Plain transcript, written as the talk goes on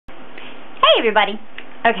Hey everybody.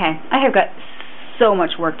 Okay, I have got so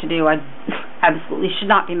much work to do. I absolutely should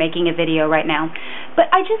not be making a video right now.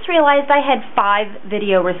 But I just realized I had 5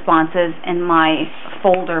 video responses in my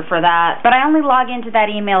folder for that. But I only log into that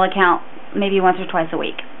email account maybe once or twice a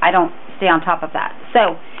week. I don't stay on top of that.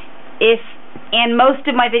 So, and most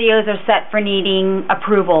of my videos are set for needing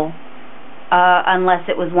approval, unless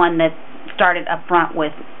it was one that started up front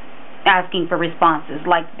with asking for responses,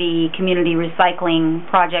 like the community recycling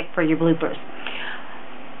project for your bloopers.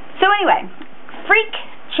 So anyway, Freak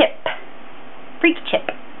Chip,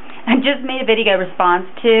 I just made a video response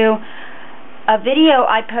to a video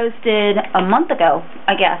I posted a month ago,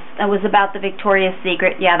 I guess. It was about the Victoria's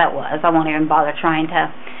Secret. Yeah, that was. I won't even bother trying to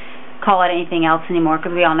call it anything else anymore,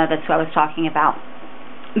 because we all know that's who I was talking about.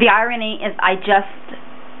 The irony is I just,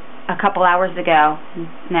 a few hours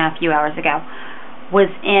ago, was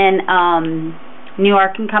in New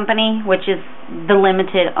York & Company, which is the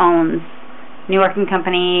Limited owns New York &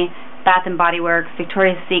 Company, Bath & Body Works,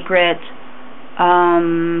 Victoria's Secret,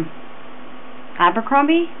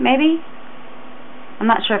 Abercrombie, maybe? I'm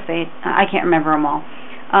not sure if I can't remember them all.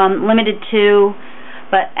 Limited too,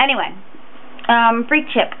 but anyway, Freak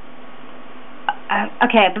Chip.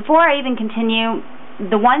 Okay, before I even continue,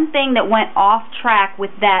 the one thing that went off track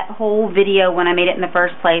with that whole video when I made it in the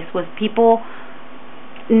first place was people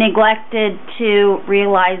neglected to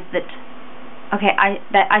realize that, okay,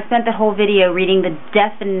 I spent the whole video reading the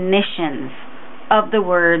definitions of the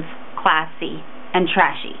words classy and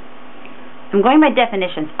trashy. I'm going by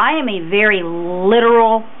definitions. I am a very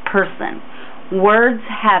literal person. Words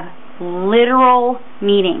have literal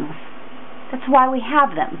meanings. That's why we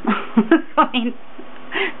have them. I mean,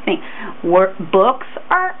 books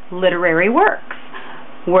are literary works.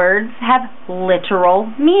 Words have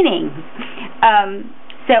literal meanings.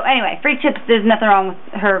 So anyway, Freak Chips, there's nothing wrong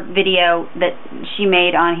with her video that she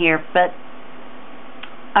made on here, but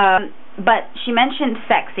she mentioned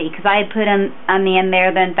sexy, because I had put in on the end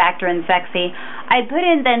there, then factor in sexy. I put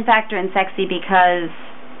in then factor in sexy because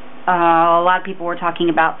a lot of people were talking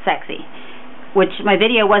about sexy, which my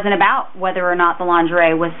video wasn't about whether or not the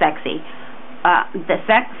lingerie was sexy.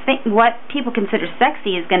 What people consider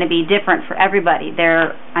sexy is going to be different for everybody.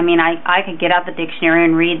 I could get out the dictionary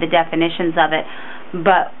and read the definitions of it,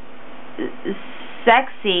 but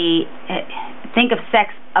sexy, think of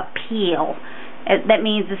sex appeal. That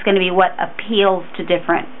means it's going to be what appeals to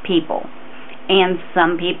different people. And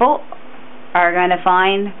some people are going to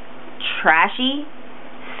find trashy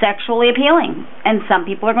sexually appealing, and some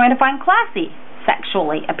people are going to find classy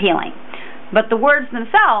sexually appealing. But the words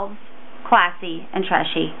themselves, classy and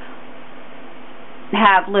trashy,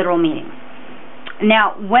 have literal meanings.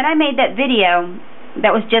 Now, when I made that video,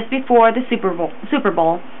 that was just before the Super Bowl,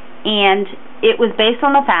 and it was based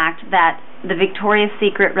on the fact that the Victoria's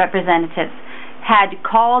Secret representatives had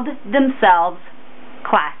called themselves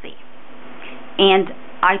classy. And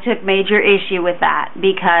I took major issue with that,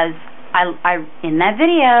 because I in that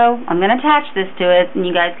video, I'm going to attach this to it, and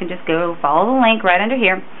you guys can just go follow the link right under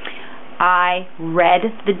here. I read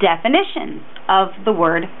the definitions of the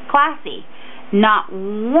word classy. Not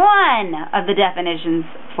one of the definitions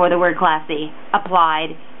for the word classy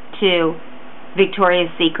applied to Victoria's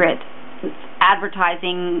Secret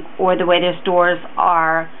advertising or the way their stores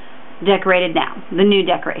are decorated now. The new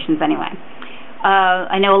decorations, anyway.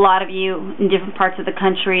 I know a lot of you in different parts of the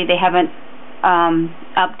country, they haven't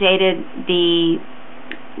updated the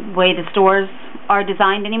way the stores are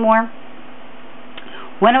designed anymore.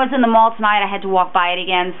 When I was in the mall tonight, I had to walk by it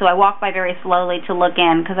again, so I walked by very slowly to look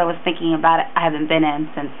in, because I was thinking about it. I haven't been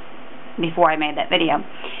in since before I made that video.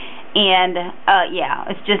 And, yeah,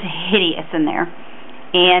 it's just hideous in there.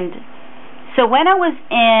 And so when I was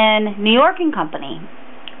in New York & Company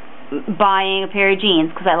buying a pair of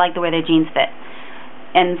jeans, because I like the way their jeans fit,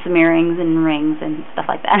 and some earrings and rings and stuff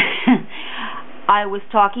like that, I was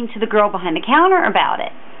talking to the girl behind the counter about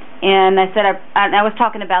it. And I said, I was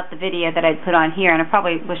talking about the video that I'd put on here, and I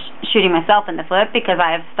probably was shooting myself in the foot, because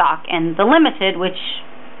I have stock in the Limited, which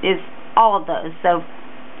is all of those. So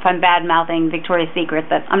if I'm bad-mouthing Victoria's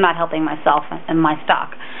Secret, that I'm not helping myself and my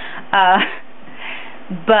stock.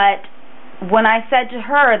 But when I said to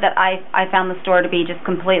her that I found the store to be just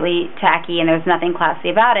completely tacky and there was nothing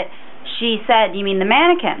classy about it, she said, "You mean the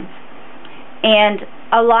mannequins?" And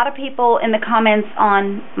a lot of people in the comments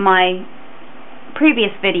on my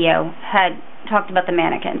previous video had talked about the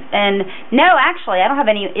mannequins. And no, actually, I don't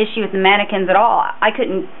have any issue with the mannequins at all. I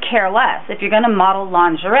couldn't care less. If you're going to model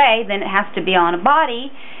lingerie, then it has to be on a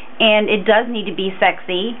body, and it does need to be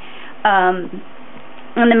sexy.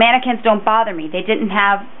 And the mannequins don't bother me. They didn't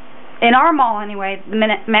have, in our mall anyway, the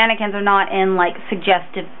mannequins are not in like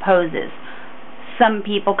suggestive poses. some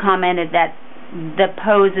people commented that the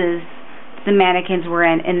poses the mannequins were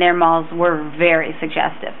in their malls were very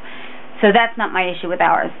suggestive. So that's not my issue with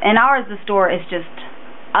ours. And ours, the store is just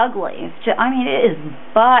ugly. It's just, I mean, it is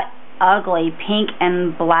butt ugly, pink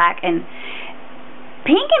and black. And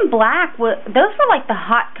pink and black, those were like the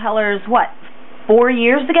hot colors, what, 4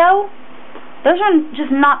 years ago? Those are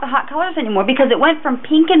just not the hot colors anymore, because it went from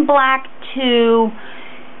pink and black to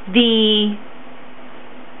the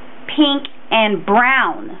pink and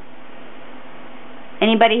brown.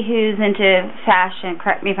 Anybody who's into fashion,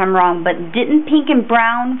 correct me if I'm wrong, but didn't pink and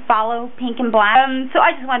brown follow pink and black? So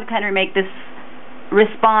I just wanted to kind of make this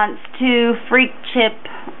response to Freak Chip,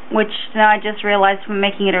 which now I just realized from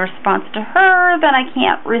making it a response to her that I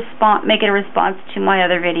can't make it a response to my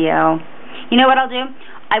other video. You know what I'll do?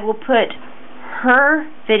 I will put her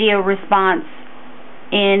video response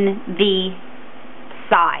in the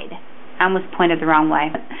side. I almost pointed the wrong way.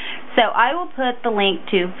 So I will put the link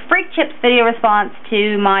to Freak Chip's video response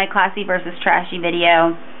to my Classy versus Trashy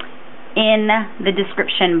video in the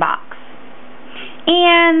description box.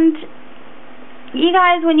 And you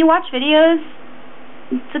guys, when you watch videos,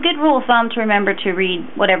 it's a good rule of thumb to remember to read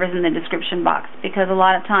whatever's in the description box, because a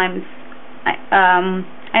lot of times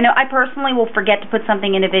I know I personally will forget to put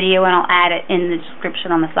something in a video and I'll add it in the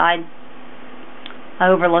description on the side. I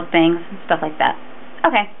overlook things and stuff like that.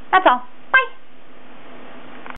 Okay, that's all.